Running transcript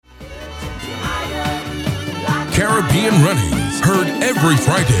Caribbean Runnings. Heard every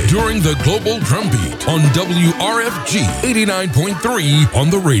Friday during the Global Drumbeat on WRFG 89.3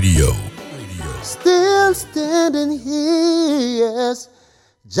 on the radio. Still standing here, yes,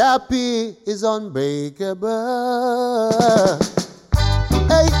 Jappy is unbreakable.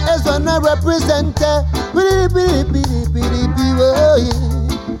 Hey, as one I represent,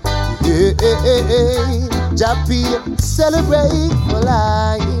 Jappy celebrate for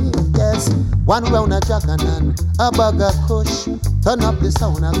life, yes. One round a jack and a bag of kush. Turn up the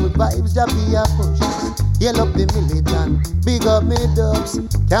sound of good vibes, Jappy a push. Yell up the militant, big up me dubs.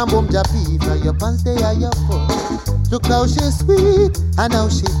 Can't boom Jappy for your pants, they are your foot. Look how she sweet and how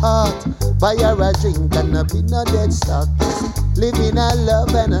she hot. Buy her a drink and a be no dead stock. Living a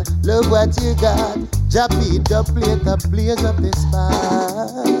love and love what you got. Jappy the plate, the blaze up the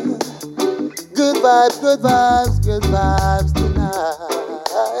spot. Good vibes tonight.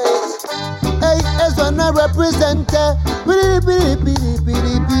 Hey, as one I represent,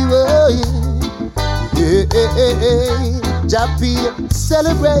 Jappy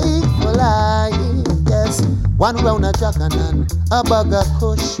celebrate for life, yes. One round a jack and a bag of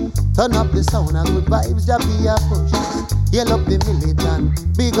kush. Turn up the sound of good vibes, Jappy a push. Yell up the militant,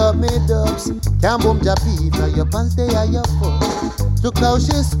 big up me dubs. Can't boom Jappy for your pants, they are your foot. Look how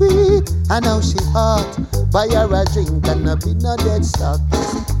she sweet and how she hot. Buy her a drink and a be no dead stock.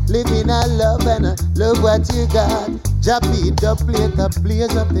 Living a love and love what you got. Jappy the plate, the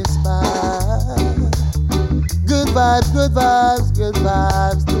blaze up the spot. Good vibes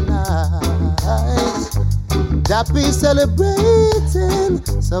tonight. Jappy celebrating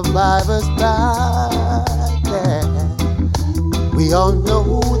survivors back there. We all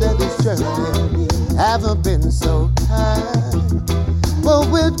know that this journey haven't been so kind. But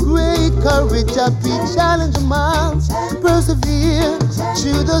with great courage, Jappy challenge minds, persevere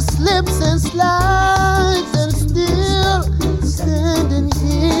through the slips and slides, and still standing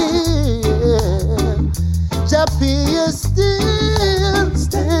here. Jappy is still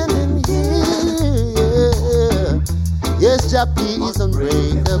standing here. Yes, Jappy is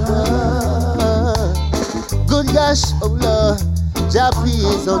unbreakable. Good gosh, oh Lord, Jappy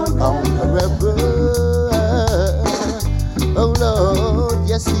is unconquerable. Oh Lord,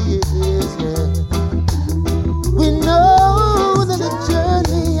 yes he is, yeah. We know that the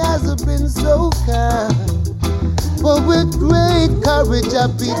journey hasn't been so kind, but with great courage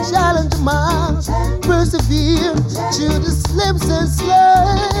Jappy challenge minds, persevere through the slips and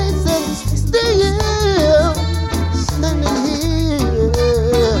slides, and still standing here. Standing here.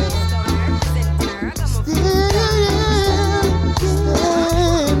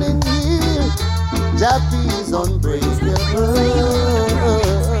 Jappy is unbreakable.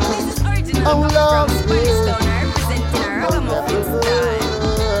 Oh Lord,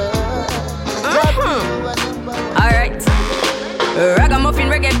 alright. Ragamuffin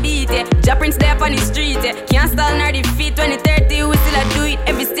reggae beat, yeah. Japprin's there up on the street, yeah. Can't stall nor defeat. 2030 we still a do it.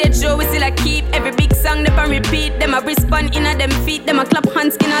 Every stage show we still a keep. Every big song them a repeat. Them a respond in a them feet. Them a clap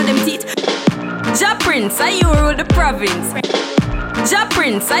hands skin all them teeth. Japprin's, are you rule the province?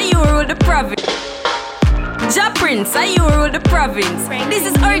 Japprin's, are you rule the province? Japprin's, are you rule the province? This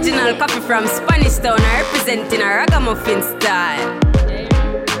is original coffee from Spanish Town, representing a ragamuffin style.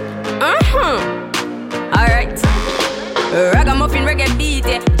 Alright. Ragamuffin reggae beat,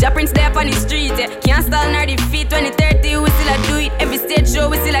 yeah. Japprin's there up on the street, yeah. Can't stall nor defeat. 2030 we still a do it. Every stage show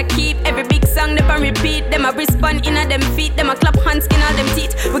we still a keep. Every big song them a repeat. Them a respond in a them feet. Them a clap hands skin all them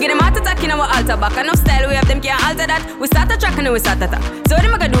teeth. We get them heart attack in our altar back. Enough style we have them can't alter that. We start a track and then we start attack. So what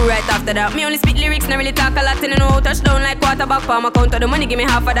them a gonna do right after that? Me only spit lyrics, not really talk a lot. And I know how touchdown like quarterback. Palm account of the money, give me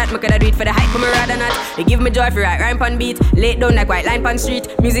half of that. Me coulda do it for the hype, but me rather not. They give me joy for right rhyme pan beat. Lay down like white line pan street.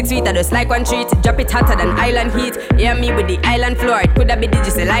 Music sweet, I just like one treat. Drop it hotter than island heat. Yeah, me with the island floor. It coulda be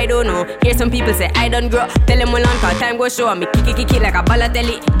digital, I don't know. Hear some people say I don't grow. Tell them well on cause time go show. Me kick like a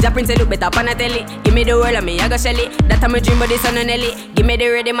Balotelli. Japprin say look better pan a telly. Give me the world and me I go shelly. That time me dream but this on a Nelly. Give me the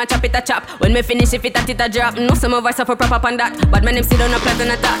ready man chop it a chop. When me finish if it a drop. No some of us have a proper pan that. But my name sit on a plat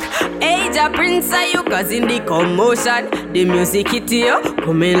and attack. Hey Japprin say you cause in the commotion. The music hit you.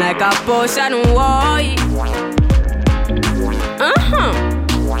 Coming like a potion. Why?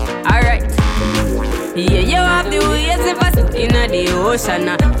 Alright. Yeah, you have the waves if I sit in the ocean.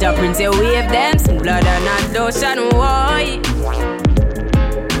 Japprin say wave them, some blood and not ocean. Why?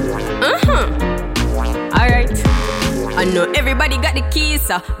 Alright. I know everybody got the keys,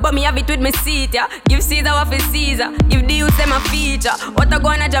 but me have it with me seat, yeah. Give Caesar what for Caesar, give the youths them a feature. What I go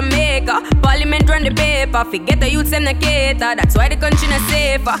on a Jamaica, Parliament run the paper. Forget the youths them the cater, that's why the country not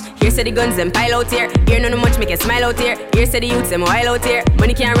safer. Here say the guns them pile out here, here none much make you smile out here. Here say the youths them wild out here,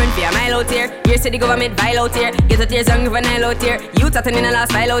 money can't run for a mile out here. Here say the government vile out here, get a tears young for Nile out here. Youths are turning a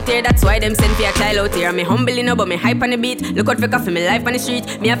last file out here, that's why them send for a child out here. Me humble enough but me hype on the beat. Look out for coffee, me life on the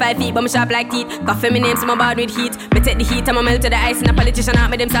street. Me a 5 feet but me sharp like teeth. Coffee me name so my bad with heat. Me take the heat and me melt to the ice. And a politician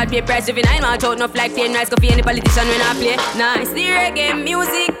out me them salt pay price. Juvenile march out enough like 10 rice. Coffee any politician when I play. Nice the reggae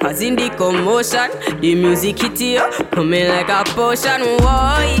music, cause in the commotion the music hit you, coming like a potion.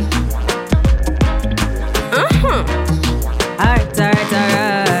 Why?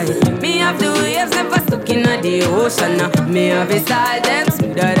 Alright. Me have the waves never stuck in the ocean. Me have a style them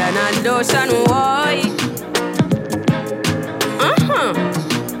smoother than a ocean. Why?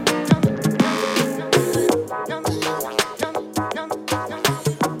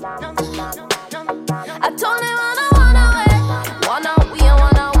 I told him I don't wanna wait. Wanna we.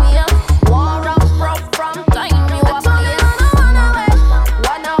 War up from time you up here. I told him I don't wanna wait.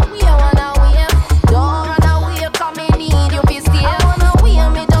 Wanna we. Don't run away, come in need you fist here. I wanna we,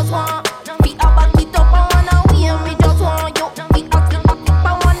 me just want. Be a back it up, I wanna we, me just want you. Be a back it up,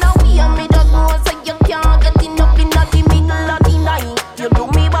 I wanna we, me just want. So you can't get enough in the middle of the night. You do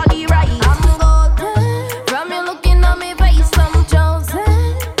me body right. I'm golden. From you looking at me face, I'm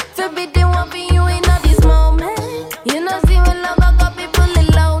chosen. Forbidden one for you in this moment. You know, see when love I got people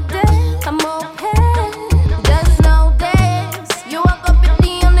loaded. I'm okay, there's no days. You walk up with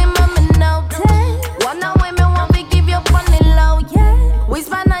the only mama notice. One way me want to give you funny low, yeah. We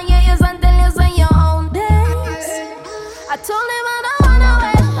spend our years until you say your own days. I told him I don't wanna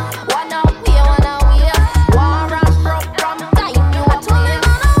wait. Wanna we. War and broke from time you up here. I told him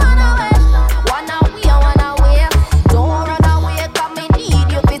I don't wanna wait. Wanna we. Don't run away, come in need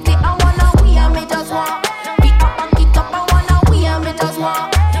you pity. I wanna we, me just want. Be up and get up, I wanna we, me just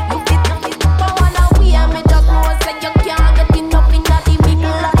want. You fit up, I wanna we, me just want. Say you can't get enough in the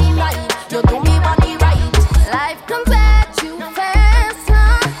middle of the night. You do me body right. Life comes at you faster.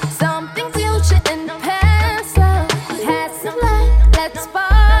 Some things you shouldn't pass up. Has some light, let's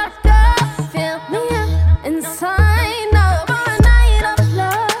spark up. Fill me up inside up for a night of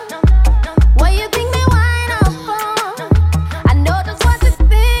love. What you think me wind up for? I know just what you're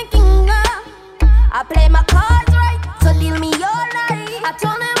thinking of. I play my cards right, so deal me your life. I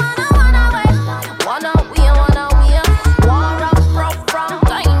told him I don't wanna wait. Wanna we. War up broke from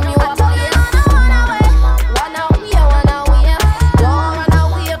time you up here. I don't wanna wait. Wanna we. Don't run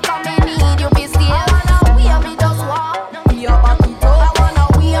away, come in need you fist here. I wanna we, me just want. Be a back it up. I wanna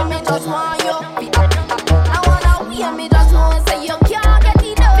we, me just want you. Be up. I wanna we, me just want. Say you can't get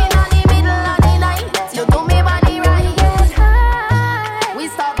enough in the middle of the night. You do me body right. Get high. We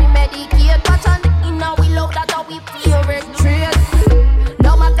stop we medicate, patch on in now we love that how we favorite trait.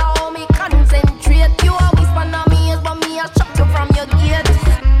 No matter how me concentrate, you always spend on me is but me a shut you from your gate.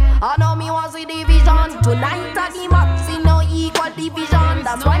 I know me want see division. Tonight at the max in no equal division.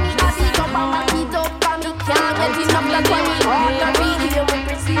 That's why me got it up and back it up, and me can't get enough. That's why me hard to read you with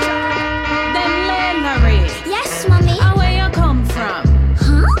precision. Then Larry, Yes, mommy. where you come from?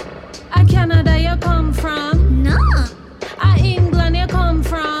 Huh? Canada you come from? No. England you come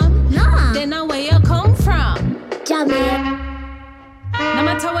from? No. Then where you come from? Jamaica. No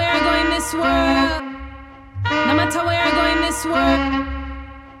matter where I go in this world, no matter where I go in this world,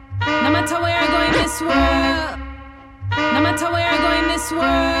 no matter where I go in this world, no matter where I go in this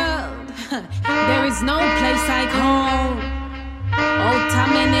world, there is no place like home. Out of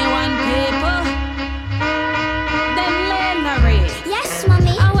many one people. Then Larry, Yes,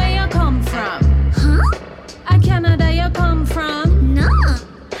 mommy. where you come from? Huh? Canada you come from? No.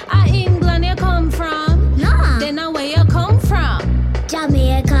 England you come from? No. Then where you come from?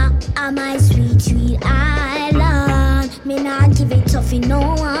 Jamaica, my sweet, sweet island. Me not give it tough in no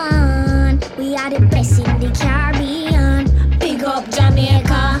one. We are the best in the Caribbean. Big up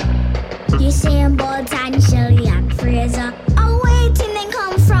Jamaica. You saying Bolt and Shelly and Fraser. Oh, where till they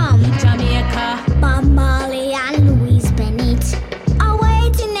come from? Jamaica, Bob Marley and Louise Bennett. Oh, where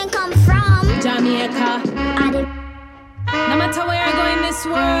till they come from? Jamaica. Are the No matter where I go in this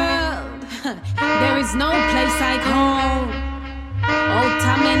world, there is no place like home. Out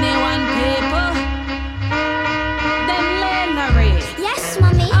of many one people. Then Larry, Yes,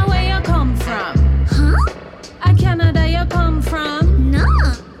 mommy. where you come from? Huh? Canada you come from? No.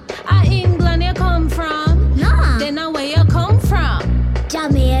 England you come from? No. Then where you come from?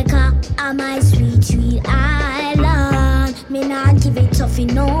 Jamaica, my sweet, sweet island. Me not give it tough in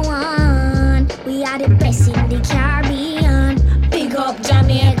no one. We are the best in the Caribbean.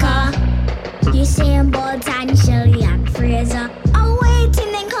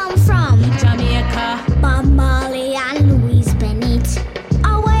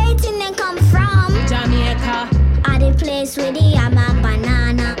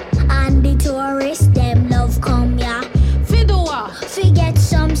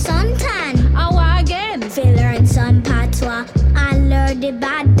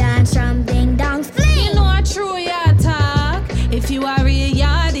 a real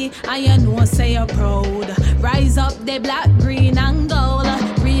yardie, and you know say you're proud. Rise up the black, green and gold.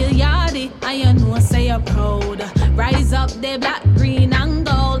 Real yardie, and you know say you're proud. Rise up the black, green and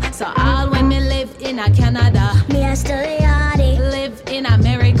gold. So all when me live in a Canada, me a still a yardie. Live in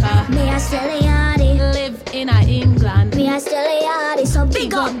America, me a still a yardie. Live in a England, me a still a yardie. So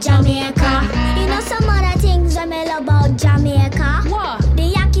big up Jamaica. You know some other things I me love about Jamaica. What?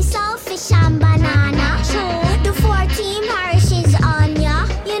 The yaki saltfish and banana. True. The 4-team parishes on ya.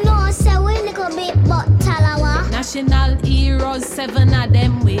 You know say we little bit but Talawa. National heroes, 7 of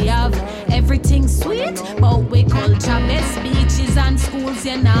them we have. Everything sweet, but we culture. Best beaches and schools,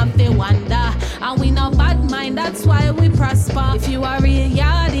 you not fi wonder. And we no bad mind, that's why we prosper. If you are real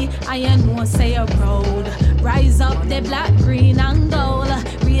yardie, and you know say you're proud. Rise up the black, green and gold.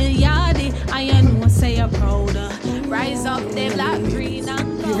 Real yardie, and you know say you're proud. Rise up the black, green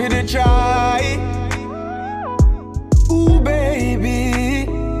and gold. Give it a try. Ooh, baby.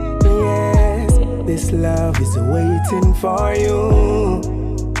 Yes, this love is waiting for you.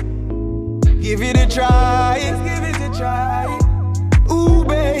 Give it a try. Give it a try. Ooh,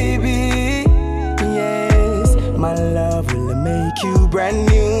 baby. Yes, my love will make you brand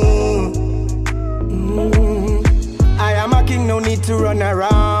new. I am a king, no need to run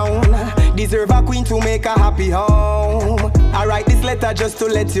around. Deserve a queen to make a happy home. I write this letter just to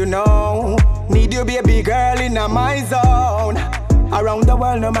let you know. Need you baby girl in my zone. Around the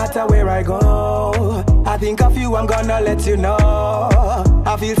world no matter where I go. I think of you, I'm gonna let you know.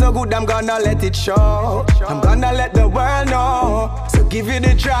 I feel so good, I'm gonna let it show. I'm gonna let the world know. So give it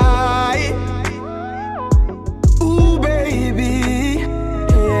a try. Ooh baby.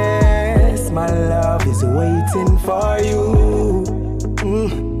 Yes, my love is waiting for you.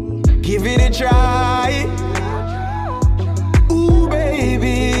 Give it a try. Ooh,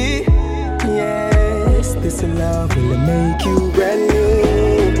 baby. Yes, this love will make you brand new.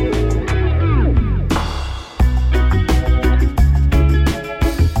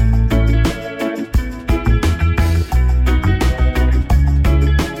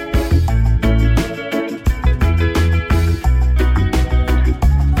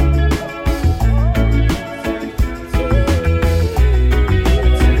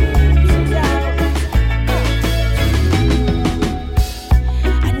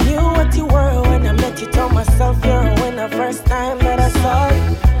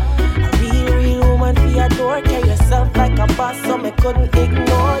 So me couldn't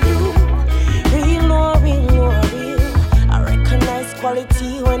ignore you. Real, no, real, no, real. I recognize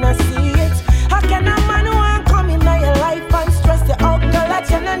quality when I see it. How can a man who ain't come in your life and stress the out girl that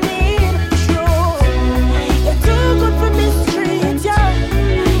you don't need? True, you're too good for me street, yeah.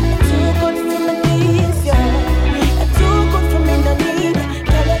 You're too good for me knees, yeah. You're too good for me no need.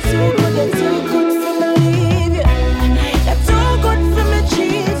 Girl, you're too good for me leave, yeah. You're too good for me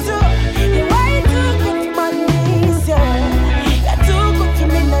cheat, too. You're way too good for my knees, yeah.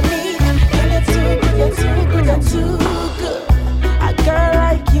 You're too good. A girl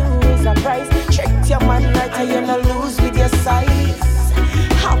like you is a prize. Treat your man right and you no lose with your size.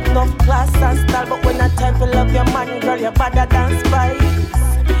 Have enough class and style, but when I time for love your man, girl, you're better than spice.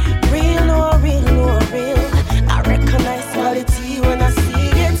 Real, no, real, no, real. I recognize quality when I see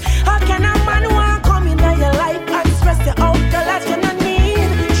it. How can a man who want come in your life and stress the out girl that you no need?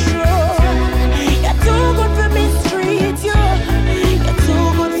 True, you're too good for me street, yeah. You're too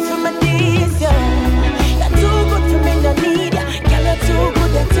good for my knees, yeah. Need ya. Girl, you're too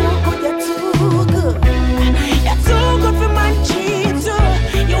good, you're too good, you're too good. You're too good for my cheeks,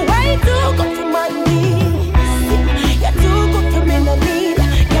 you're way too good for my knees. You're too good for me, no need.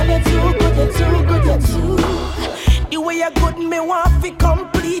 Girl, you're too good, you're too good, you're too good. The way you're good, me want to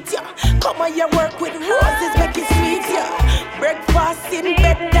complete ya. Come on, you work with roses, make it sweet ya. Breakfast in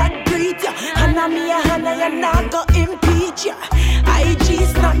bed that greet ya. Hannah me a Hannah, you not go impeach ya. IG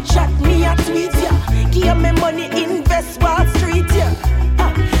Snapchat me a tweet ya. Give me money, invest Wall Street, yeah.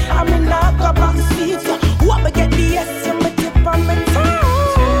 I'm in a go back seat, yeah. What me get the S, yeah, me tip on my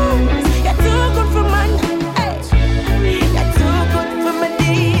toes. You're too good for man, hey. You're too good for my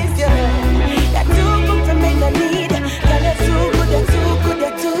knees, yeah. You're too good for me, no need. Girl, you're too good, you're too good,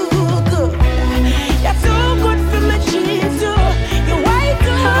 you're too good. You're too good for my cheese, yeah. You're way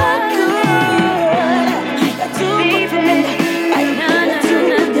too good. You're too good for me, you're too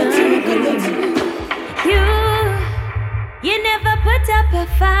good, you're too good, you're too good. You never put up a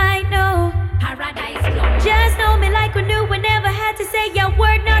fight, no. Paradise flow. Just know me like we knew. We never had to say your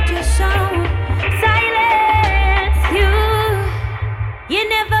word, not your song. Silence, you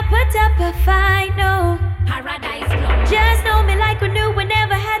never put up a fight, no. Paradise flow. Just know me like we knew. We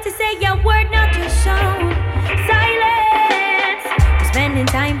never had to say your word, not your song. Silence.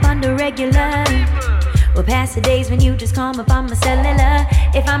 spending time on the regular. We'll pass the days when you just call me on my cellular.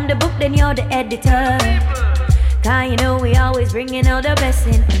 If I'm the book, then you're the editor. Cause you know we always bringing all the best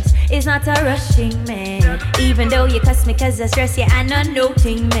in us. It's not a rushing, man. Even though you cuss me cause I stress you, I'm not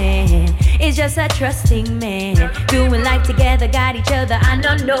noting, man. It's just a trusting, man. Doing life together, got each other, I'm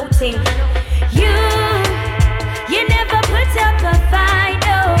not noting. You never put up a fight,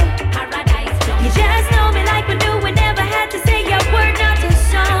 no. You just know me like we do, we never had to say your word, not to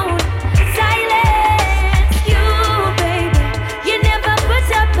sound. Silence, you, baby. You never put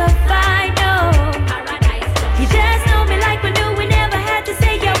up a fight, no. You just know me like we do, we never had to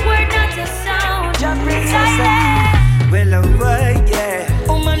say your word, not to sound. Silence. Well, alright, yeah.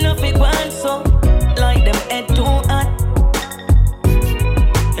 Woman, no big one, so like them head too hot.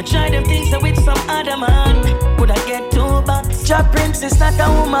 And try them things with some other man. Would I get two bucks? Ja Prince is not a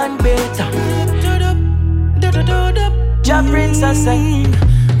woman better. Ja Prince I say,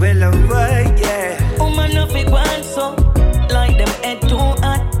 well alright, yeah. Woman no big one, so like them head too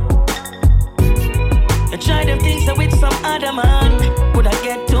hot. And try them things with some other man. Would I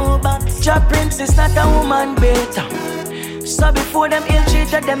get two bucks? Ja Prince is not a woman better. So before them ill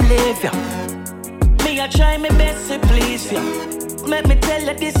treat them leave ya. Me I try my best to please ya. Let me tell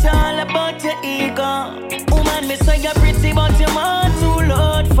you this all about your ego. Woman, me say you're pretty, but you're more too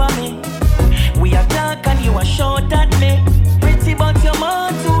loud for me. We are dark and you are short at me. Pretty, but you're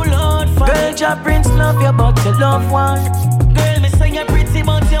more too loud for me. Girl, Ja Prince love you, but you love one. Girl, me say you're pretty,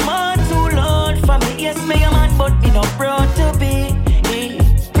 but you're more too loud for me. Yes, me a man, but me not proud to be.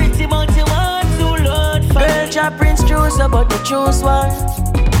 Pretty, but you're more too loud for me. Girl, Ja Prince choose you, but you choose one.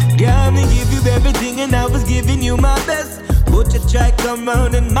 Yeah, me give you everything and I was giving you my best. But you try come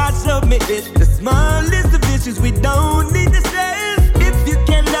round and mash up me it. The smallest of issues we don't need to stress. If you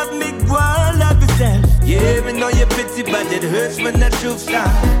can love me, go on, love yourself. Yeah, we know you're pretty, but it hurts when the truth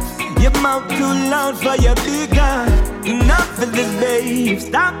starts. Your mouth too loud for your big gun. Enough of this, babe,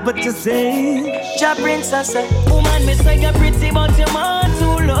 stop what you say. Ja Prince I say, woman, me say you're pretty, but you're more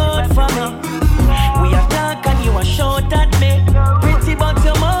too loud for me. We are dark and you are short at me. Pretty, but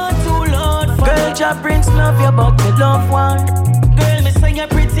you're more too loud for me. Girl, Ja Prince love you, but you love one. Girl, me say you're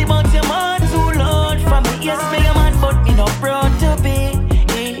pretty, but you're more too loud for me. Yes, me a man, but me not proud to be.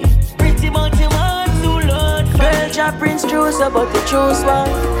 Pretty, but you're more too loud for me. Girl, Ja Prince choose you, but you choose one.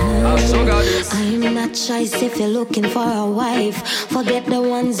 I'm not choice if you're looking for a wife. Forget the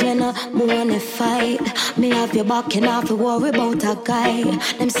ones when I wanna fight. Me have your back and have to worry about a guy.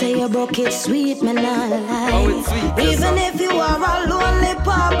 Them say you broke it sweet, man, I lie. Oh, it's sweet. Even if you are a lonely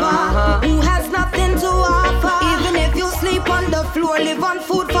papa who has nothing to offer. Even if you sleep on the floor, live on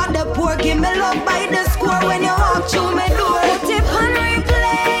food for the poor. Give me love by the score when you walk through my door. Put it on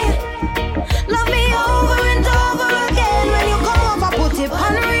replay. Love me over and over again. When you come over, put it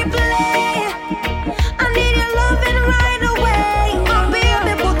on replay. I need your loving right away. Oh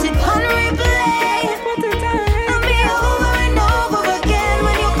baby, put it on replay. Love me over and over again.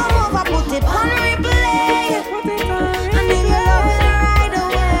 When you come over, put it on replay. I need your loving right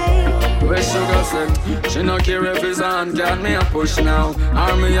away. Where Sugar said, she no care if it's on, can me a push now.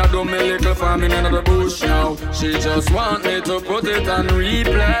 Or me a do me little farming in the bush now. She just want me to put it on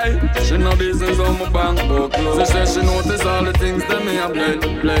replay. She no business on my bank book. She says she notice all the things that me a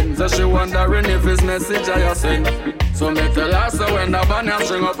blend. So she wondering if it's message I send. So me tell her so when the band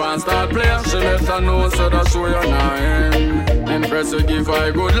string up and start playing, she let her know so that show you now end. Impress you give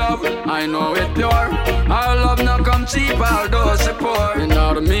her good love, I know it pure. Our love no come cheap, although she poor. In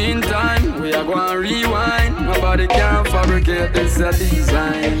the meantime, we are going rewind. Nobody can fabricate this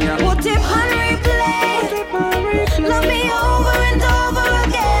design, yeah. Put it on replay. Love me over and over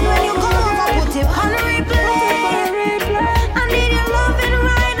again. When you come over, put it on replay. I need your loving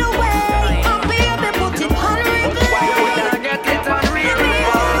right away. Oh baby, put it on replay. Get it on replay.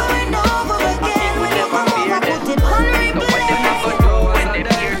 Over and over again. When you come over, put it on replay.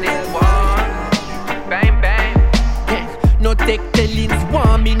 Bang, bang. No take tellings,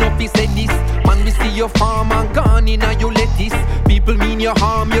 want me no fi say this. Man, we see your farm and gone in and you lettuce. People mean your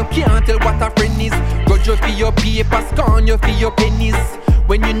harm, you can't tell what a friend is. Grudge you for your paper, scorn you for your pennies.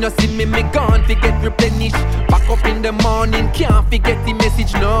 When you no see me gone, forget replenish. Back up in the morning, can't forget the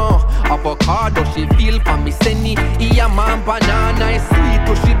message, no. Avocado, she feel for me, Senny. Yeah, man, banana is sweet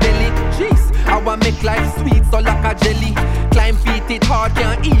to she belly. Jeez, I want make life sweet, so like a jelly. Climb feet, it hard,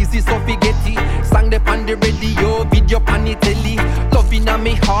 can't easy, so forget it. Sang the pan the radio, video pan the telly. Love in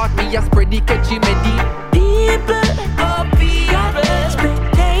me heart, me a spread the catchy medi. People, oh people,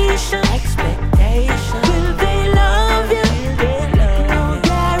 expectation. Will they love you? No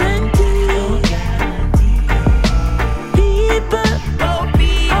guarantee. People, oh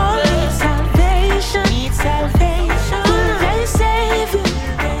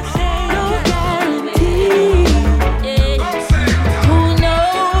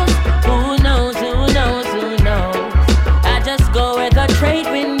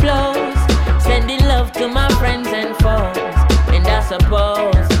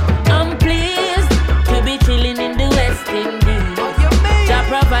suppose. I'm pleased to be chilling in the West Indies. Jah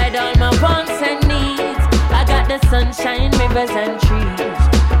provide all my wants and needs. I got the sunshine, rivers and trees.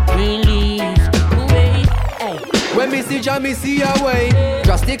 Green leaves, wait, hey. When me see Jah, me see a way.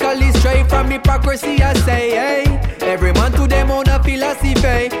 Drastically straight from hypocrisy, I say, hey. Every man to them own a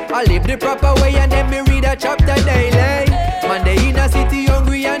philosophy. I live the proper way and then me read a chapter daily. Man, they in a city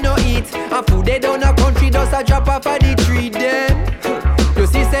hungry and no eat. And food they down a country does a drop off of the tree them. You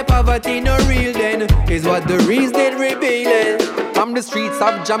see say poverty no real then. Is what the reason revealing. From the streets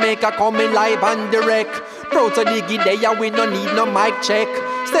of Jamaica coming live and direct. Proud to dig it there, we no need no mic check.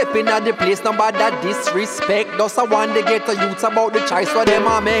 Stepping at the place, no bad that disrespect. Just a one they get the youths about the choice for them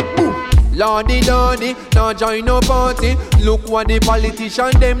a make. Ooh. Lordy, Lordy, now join no party. Look what the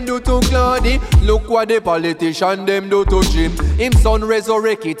politician them do to Claudy. Look what the politician them do to Jim. Him son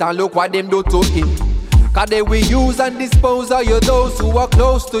resurrect it and look what them do to him. Cause they will use and dispose of you, those who are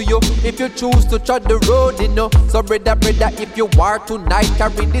close to you. If you choose to tread the road, you know. So brother, if you are tonight,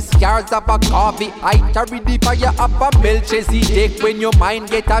 carry the scars of a coffee. I carry the fire of a Melchizedek. When your mind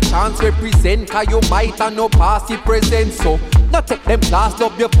get a chance, represent. Cause you might have no past, he present. So, not take them class,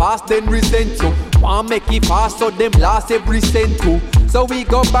 love your past, then resent you. Want make it fast, so them last every cent too. So we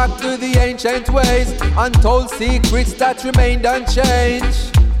go back to the ancient ways. Untold secrets that remained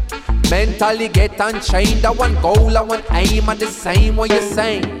unchanged. Mentally get unchained. I want goal, I want aim at the same. What you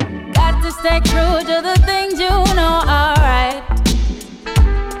saying? Got to stay true to the things you know, alright.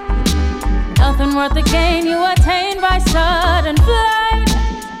 Nothing worth the gain you attain by sudden flight.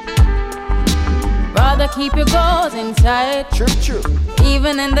 Rather keep your goals in sight. True.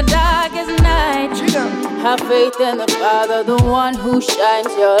 Even in the darkest night. Have faith in the Father, the one who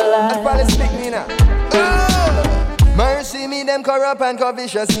shines your light. That's speak me now. Mercy me, them corrupt and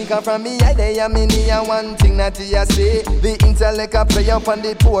covetous sneaker from me. I they am in here one thing that you say. The intellect a play up on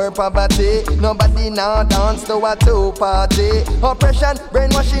the poor poverty. Nobody now dance to a two-party. Oppression,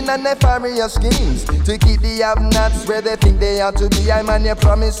 brainwashing and nefarious schemes to keep the have-nots where they think they ought to be. I man, your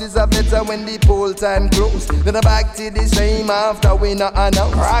promises are better when the poll time close. Then back to the same after we not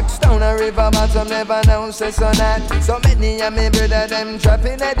announce. Rocks down a river bottom never know say so not. So many of me brother them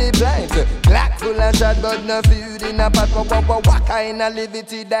trapping at the blind. Black full of shot but no food in a pot. What kind of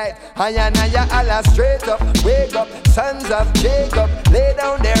liberty died? I and I Allah straight up. Wake up, sons of Jacob. Lay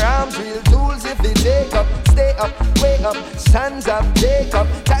down their arms, real tools if they take up. Stay up, wake up, sons of Jacob.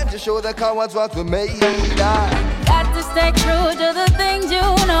 Time to show the cowards what we made of. Got to stay true to the things you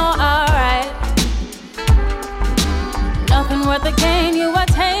know, alright. Nothing worth the gain you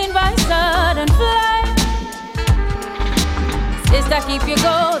attain by sudden flight. Sister, keep your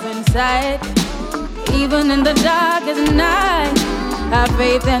goals in sight. Even in the darkest night, have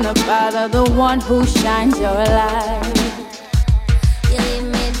faith in the Father, the one who shines your light. You leave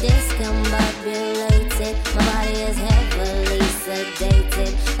me discombobulated. My body is heavily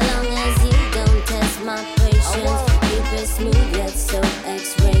sedated. As long as you don't test my patience, keep it smooth yet so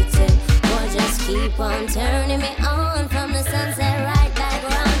X-rated. Boy, just keep on turning me on from the sunset right back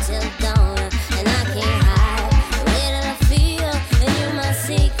around till dawn. And I can't hide the way that I feel, and you my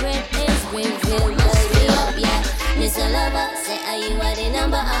secret is revealed. Mr. Lover, say are you at the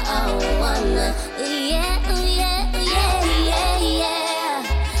number? One. Yeah.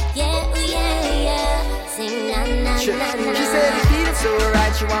 Sing na na na. She said it feels so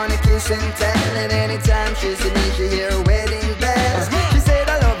right, she wanna kiss and tell. And anytime she see me, she hear wedding bells. She said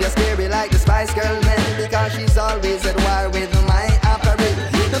I love you scary like the Spice Girl man, because she's always at war with my apparel.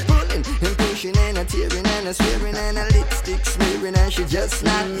 The pulling and pushing and a tearing and a swearing and a lipstick smearing, and she just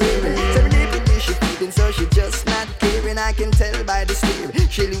not hearing. Serendipity she feeding, so she just not caring. I can tell by the stare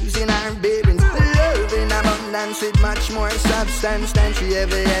she losing her bearings. Love in abundance with much more substance than she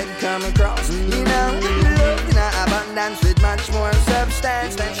ever had come across. You know, love in abundance with much more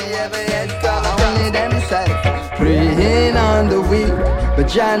substance than she ever had come across. Only themselves praying on the weak, but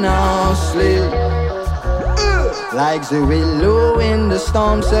Jah no sleep. Like the willow in the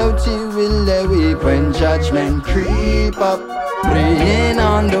storm, so too will they weep when judgment creep up. Praying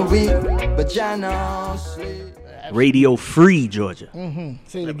on the weak, but Jah no sleep. Radio Free Georgia.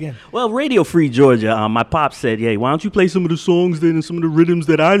 Say it again. Well, Radio Free Georgia, my pop said, hey, why don't you play some of the songs then and some of the rhythms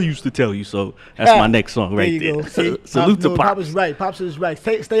that I used to tell you? So that's my next song right there. Go. See, Salute to Pops. Pops is right. Pops is right.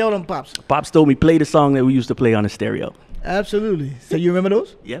 Stay on them, Pops. Pops told me play the song that we used to play on the stereo. Absolutely. So you remember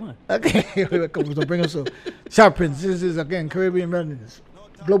those? Yeah, man. Okay. So bring us up. Sharp Prince. This is, again, Caribbean Remnants.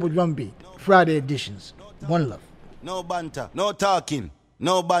 Global Drum Beat. Friday editions. One love. No banter. No talking.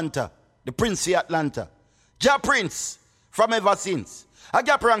 No banter. The Prince of Atlanta. Ja Prince, from ever since. I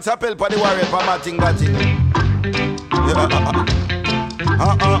got pranks appel for the warrior for my thing that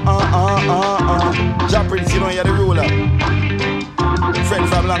Jah Prince, you know you're the ruler. Friend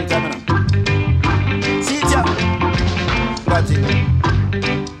from long time, you know. See it, yeah. That's it.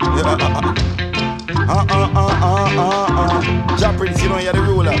 Jah Prince, you know you're the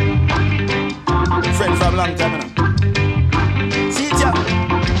ruler. Friend from long time, you know. See it, yeah.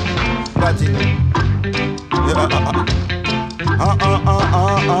 That's it.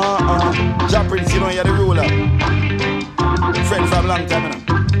 Jah Prince, you know you're the ruler. Friend from long time, you know.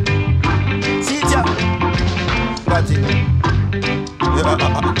 See it, yeah. That's it.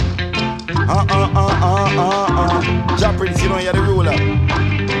 Jah Prince, you know you're the ruler.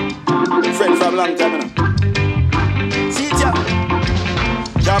 Friend from long time, you know. See it, yeah.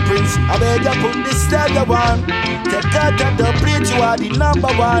 Jah Prince, I beg you put this stage one. Take out of the plate, you are the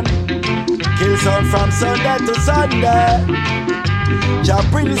number one. Kill sound from Sunday to Sunday. Jah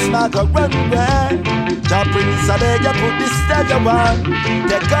Prince not go run away. Jah Prince, I beg you put this stage one.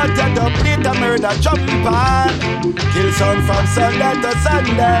 Take out of the plate, a murder jump on. Kill sound from Sunday to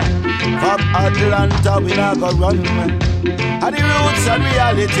Sunday. From Atlanta, we not go run away. And the roots and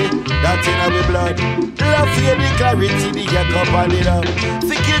reality, that's in our blood. Love for the clarity, the get up and it up.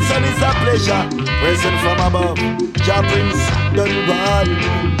 The kill son is a pleasure, present from above. Jah Prince, done one,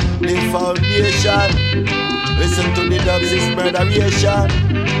 the foundation. Listen to the dubs, it's murderation.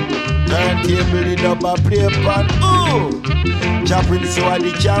 Turntable, the dub a play pan. Ooh, Jah Prince, you are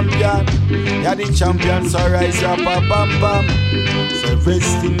the champion. You're the champion, so rise up, bam bam. So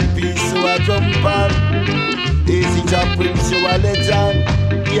rest in peace, you are jump on. Easy Jah Prince, you a legend,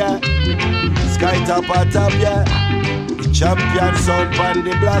 yeah. Sky top a top, yeah. The champion sound on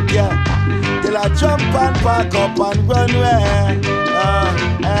the block, yeah. Till I jump and park up and run away.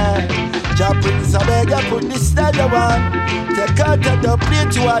 Jah Prince, I beg you put this stage one. Take out of the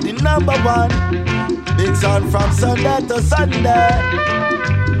plate, you are the number one. Big sound from Sunday to Sunday.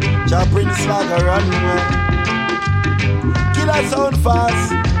 Jah Prince like a runway. Kill a sound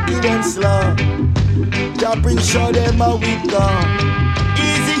fast, kill them slow. Jah Prince show them how we go.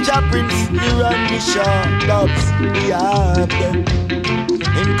 Easy Jah Prince, you run the show. Dubs, we have them.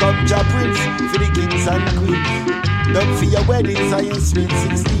 In come Jah Prince for the kings and queens. Dub for your weddings and your sweet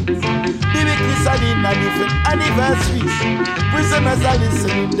 16s. Bibically sunning and different anniversaries. Prisoners are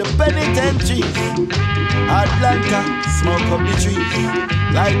listening the penitentiaries. Atlanta, smoke up the trees.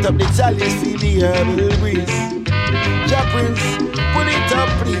 Light up the chalice, feel the herbal breeze. Jah Prince, put it up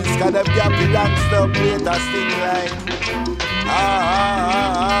please, cause them gappy ranks the plate a sting like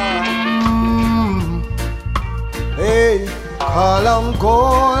Hey, call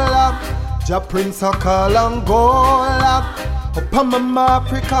Angola, Jah Prince a call Angola. Upon my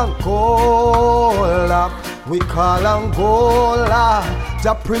African cola, we call Angola.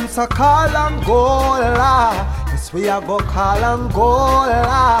 Jah Prince a call Angola. Yes, we a go call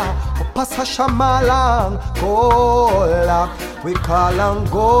Angola. Passa Shamalang Gola, we call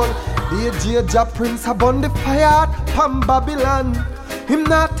Angola. DJ Jah Prince a burn the fire from Babylon. Him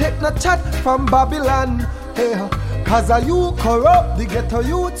not take no chat from Babylon. Hey, cause a you corrupt the ghetto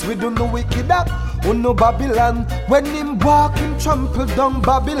youths, we do no wicked act. Oh no Babylon, when him walk him trample down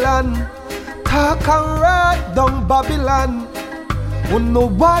Babylon. Talk and ride down Babylon. Oh no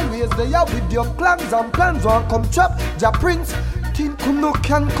always they are with your plans and plans won't come trap Jah Prince. Think no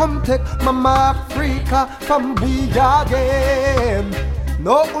can come take Mama Africa from me again.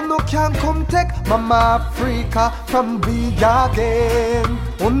 No can come take Mama Africa from me again.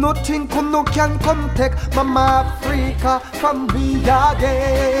 Oh no think no can come take Mama Africa from me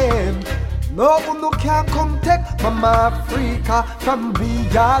again. No can come take Mama Africa from me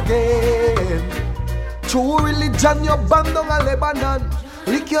again. True religion you ban down a Lebanon.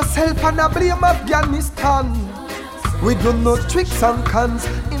 Lick yourself and a blame Afghanistan. We do no tricks and cons,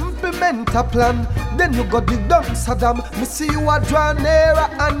 implement a plan. Then you go dig down Saddam. Me see you a draw nearer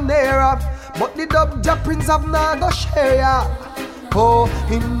and nearer. But the dub Jah Prince have not go share ya. Oh,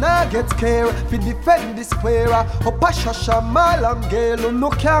 him nah get scared. Fi defend the square. Oh, Pasha Shamal and Gale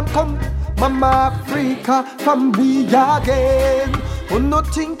no can come. Mama Africa from me again. Oh, no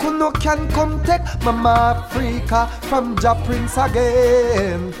think no can come take Mama Africa from Jah Prince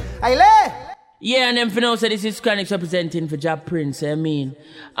again. Aile! Yeah, and them for now, so this is Chronixx representing for Jah Prince, I mean.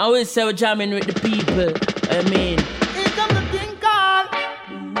 I always say we're jamming with the people, I mean. Here comes the thing called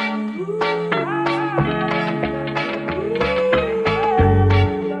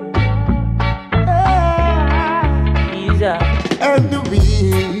And the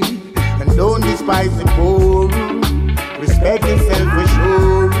weak, and don't despise the poor. Respect yourself for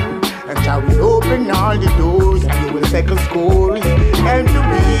sure. And shall we open all the doors, and you will settle scores. And the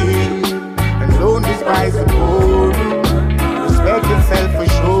weak, and don't despise the poor. Respect yourself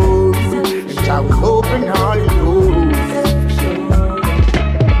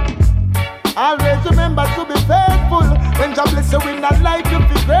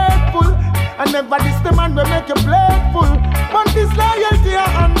And never diss the man will make you playful. But this loyalty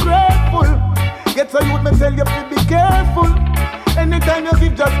are ungrateful. Get so youth me tell you to be careful. Anytime you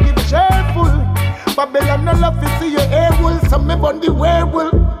give, just give cheerful. Babylon no love to see you able. Some me burn the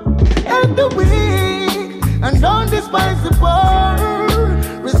werewolf. And the weak, and don't despise the poor.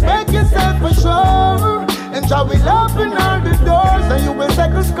 Respect yourself for sure. Enjoy we open all the doors, and you will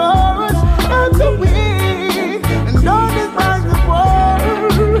settle scores. And the weak, and don't despise the poor.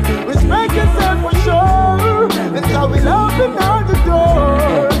 Respect yourself for sure. Enjoy we open all the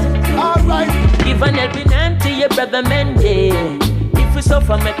doors. Alright. Give an helping hand to your brother Mendy. If we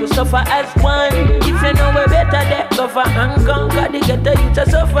suffer, make we suffer as one. If you know we're better, they cover and conquer. They get the youth to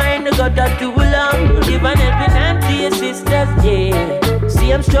suffer in the gutter too long. Give an helping hand to your sisters, yeah.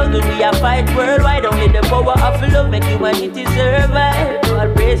 See I'm struggling, we are fight worldwide. Only the power of love make humanity survive. All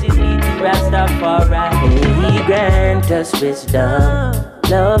praises be to Rastafari. He grant us wisdom,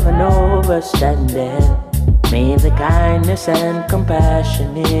 love and understanding. May the kindness and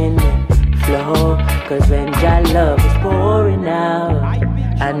compassion in it flow. Cause when Jah love is pouring out,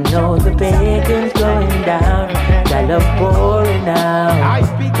 I know the pagan's going down. Jah love pouring out.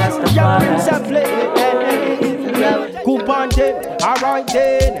 That's the fire. Coupon them, alright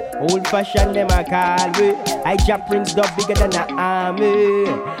then. Old fashioned them I call we. I Jah Prince dub bigger than an army.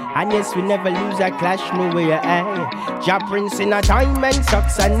 And yes, we never lose a clash, no way, Jah Prince in a time and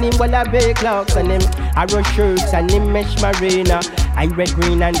socks and him while I bake clocks and him arrow shirts and him mesh marina. I red,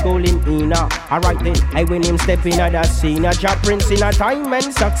 green and gold in Ina. Alright then, I win him step in the scene. Jah Prince in a time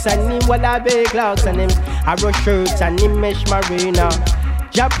and socks and him while I bake clocks and him arrow shirts and him mesh marina.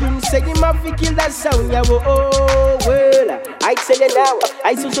 Jah Prince say him have to kill that sound, yeah, oh, well. I tell you now,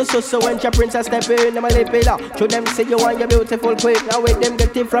 I so when Jah Prince a step in, I'm a lip it out. Show them say you want your beautiful queen. Now with them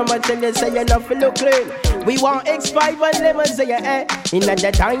get it from, I tell you say you not feel look clean. We want X5 and lemon say in at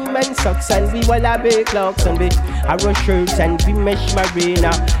the time and socks and we will have big clocks and we arrow shirts and we mesh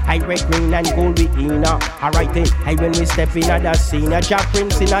marina. I red, green and gold we Ina. Alright then, I when we step in at the scene, Jah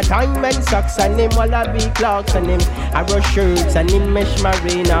Prince in a time and socks and him will have big clocks and him arrow shirts and him mesh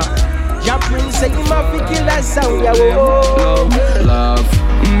marina. Jah Prince say him have to kill that sound, yeah, oh. Love,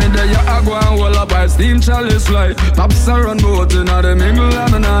 me there you a go and hold up by steam chalice light. Pops a run boat in the middle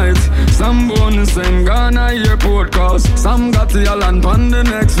of the night. Some bones them Ghana airport cause some got the island on the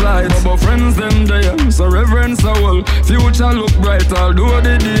next flight. But friends them there, so reverence a whole. Future look bright, although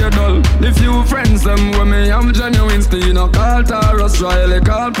the day dull. The few friends them when me have genuine still no call Taurus Riley,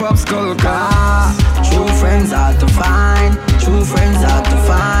 call Pops Skull. True friends hard to find, true friends hard to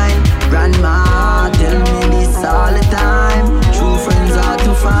find. Grandma tell me this all the time. True friends hard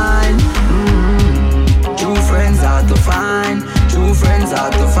to find. True friends hard to find. True friends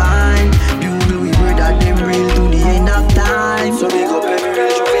hard to find. You believe that them real to the end of time. So big up every real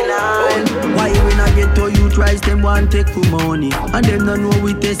juvenile. Why when I get to you tries them want take for money, and them don't know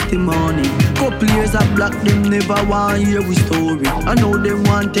we testimony. Couple years I block them never want hear we story. I know them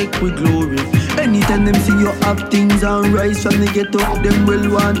want take with glory. Anytime them see you have things and rise from the ghetto, them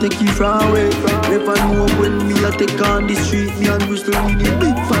will want take you from away. Never know when me a take on the street, me and Bristol need the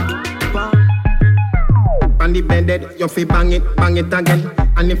big fat. On the bed, you feel bang it again.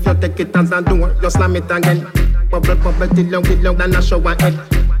 And if you take it as a door, you slam it again. Bubble, bubble, till long, than a shower head.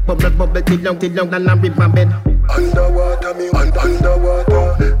 Bubble, bubble, till long, than a river bed. Underwater me,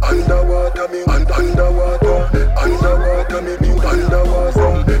 underwater, underwater me, underwater, underwater me, underwater,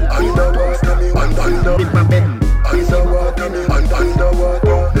 underwater me, river bed. Underwater me,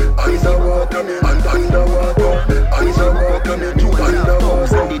 underwater, underwater me, underwater, underwater me,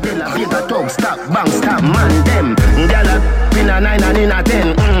 underwater. The Della Vega talk, stop, bang, stop, man, them. Gyal in a 9 and in a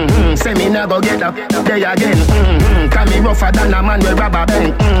 10. Say me never get up there again. Can me rougher than a man with rubber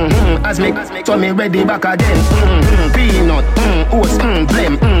band. As me, so me ready back again. Peanut, oats,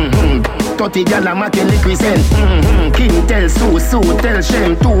 blem. 30 gyal a making liquid scent. King tell Sue tell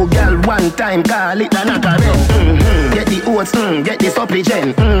Shem. 2 gyal one time call it a knock a rent. Get the oats, get the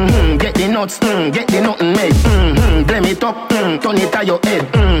supplement. Get the nuts, get the nothing made. Blame it up, turn it to your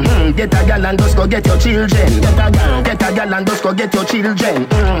head. Get a gyal and just go get your children. Get a gyal and just go get your children.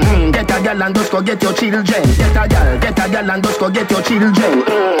 Get a gyal and just go get your children. Get a gyal and just go get your children.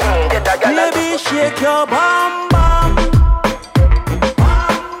 Get a gyal. Baby, shake your bum bum.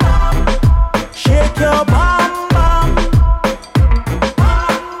 Shake your bum bum.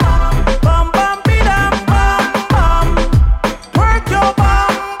 Bum bum bidam bum bum. Work your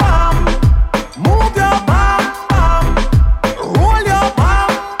bum bum. Move your bum bum. Roll your bum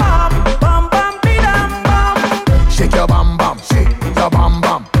bum. Bum bum bidam bum. Shake your bum bum, shake your bum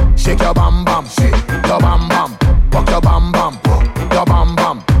bum, shake your bum bum, shake your bum bum, walk your bum bum, your bum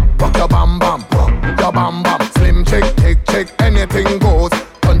bum, walk your bum bum.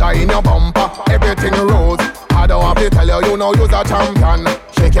 know you's a champion.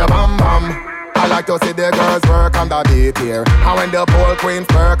 Shake your bam bam. I like to see the girls work on the beat here. And when the pole queens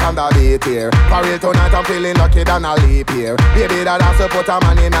work on the beat here. For real tonight I'm feeling lucky than a leap year. Baby that has to put a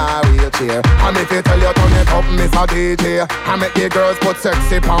man in a wheelchair. And if you tell you turn it up, Miss a DJ, I make the girls put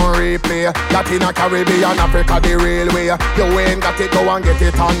sexy on replay. Latina, Caribbean, Africa the real way. You ain't got it, go and get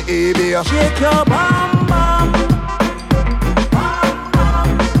it on eBay. Shake your bam bam.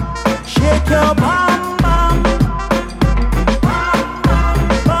 Shake your bam.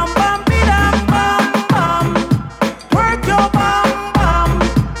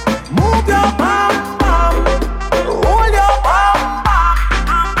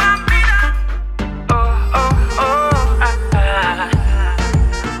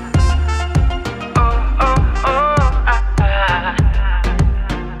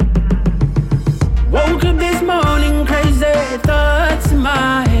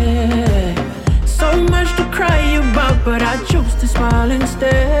 But I choose to smile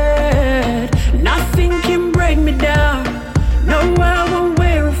instead. Nothing can break me down. No, I won't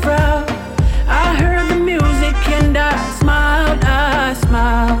wear a frown. I heard the music and I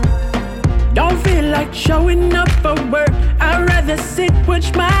smiled. Don't feel like showing up for work. I'd rather sit,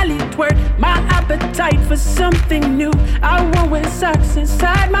 watch Miley twerk. My appetite for something new. I won't wear socks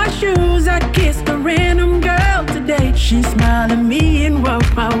inside my shoes. I kissed a random girl today. She smiled at me and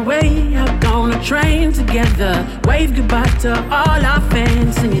walked my way. Up on a train together. Wave goodbye to all our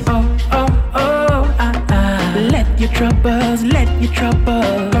fans. Sing it, oh, oh, oh, ah, ah. Let your troubles go,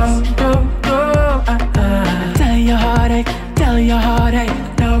 go, go, ah, ah. Tell your heartache,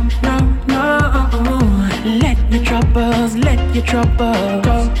 no, no, no. Let your troubles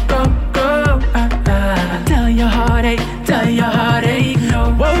go, go, go, ah, ah. Tell your heartache,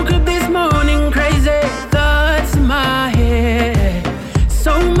 no. Woke up this morning, crazy thoughts in my head.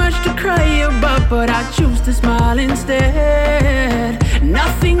 So much to cry about, but I choose to smile instead.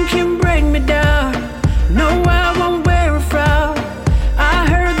 Nothing can break me down. No, I won't wear a frown. I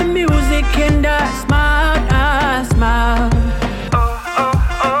heard the music and I smiled.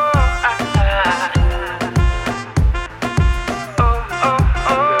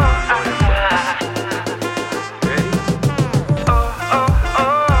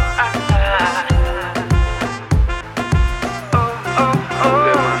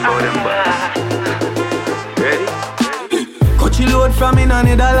 From in a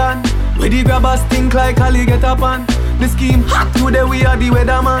Netherland, where the grabbers think like Ali get up on. The scheme hot today, we are the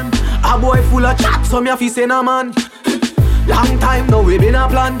weatherman. A boy full of chat, so me a fi send a man. Long time now we been a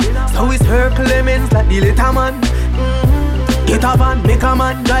plan, so it's her Clemens like the later man. Get a van, make a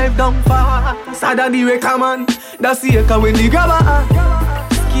man drive down far. Sadder the wrecker man, that's the echo when the grabber.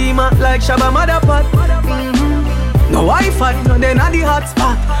 Schema like Shabba Motherpot. No Wi-Fi, no then at the hot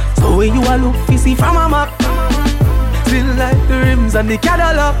spot. So when you a look, you see from a map. Feel like the rims and the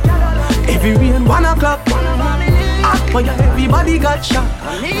Cadillac. Every rain 1 o'clock. Hot fire, everybody got shot.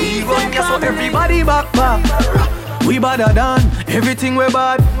 We run here so everybody back. We badder than everything we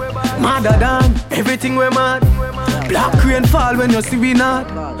bad. Madder than everything we mad. Black rain fall when you see we not.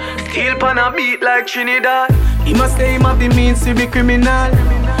 Steel pan a beat like Trinidad. He must say him have the means to be criminal.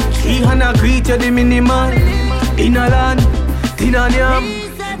 300 greet you the minimal. In a land, in a yam.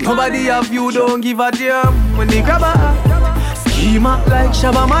 Nobody have you, don't give a damn. When they grab a schema like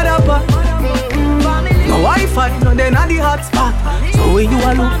Shabba Motherpot. No Wi-Fi, no then at the hot spot. So when you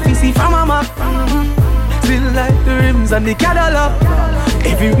a look, you see from a map. Feel like the rims and the Cadillac.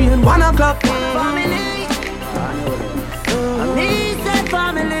 Every rain 1 o'clock.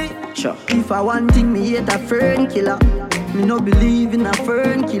 Sure. If I want thing, me hate a fern killer. Me no believe in a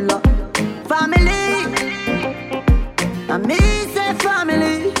fern killer. Family, and me say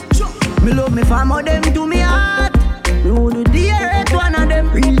family. Me love me family, them to me heart. Me would do the earth one of them.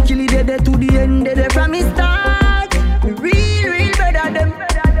 Real kill it dead to the end, dead from me start. Me real better them.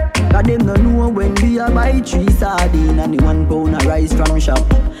 Cause them no know when we a buy 3 sardine and the 1 pound a rice from shop.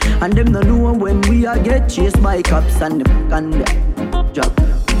 And them no know when we a get chased by cops and the drop.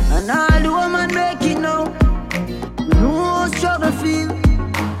 And all the woman make it now. Me know how struggle feel.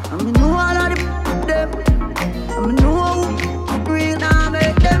 And me know all of them. And me know how real now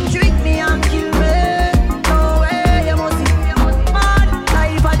make them trick me and kill me. No way, you must see mad.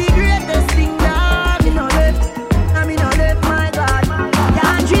 Life are the greatest thing that me no left. And me no left, my God.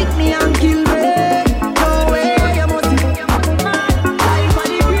 Can't trick me and kill me. No way, you must see mad. Life are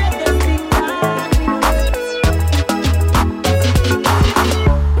the greatest thing that me no left.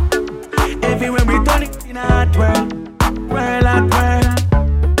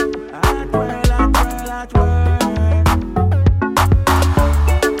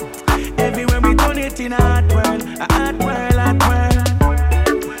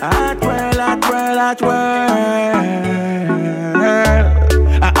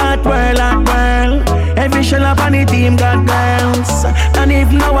 on the team got girls. And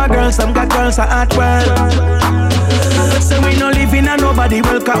if now a girls, some got girls are at well. So we no live in a nobody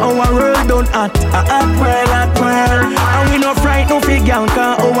well, cause our world don't act well. And we no fright no figure,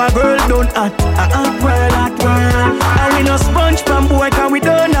 cause our girl don't act well. And we no sponge from boy, cause we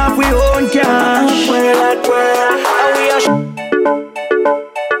don't have we own cash. And we are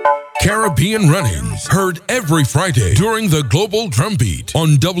Caribbean Runnings, heard every Friday during the Global Drumbeat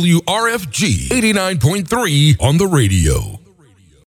on WRFG 89.3 on the radio.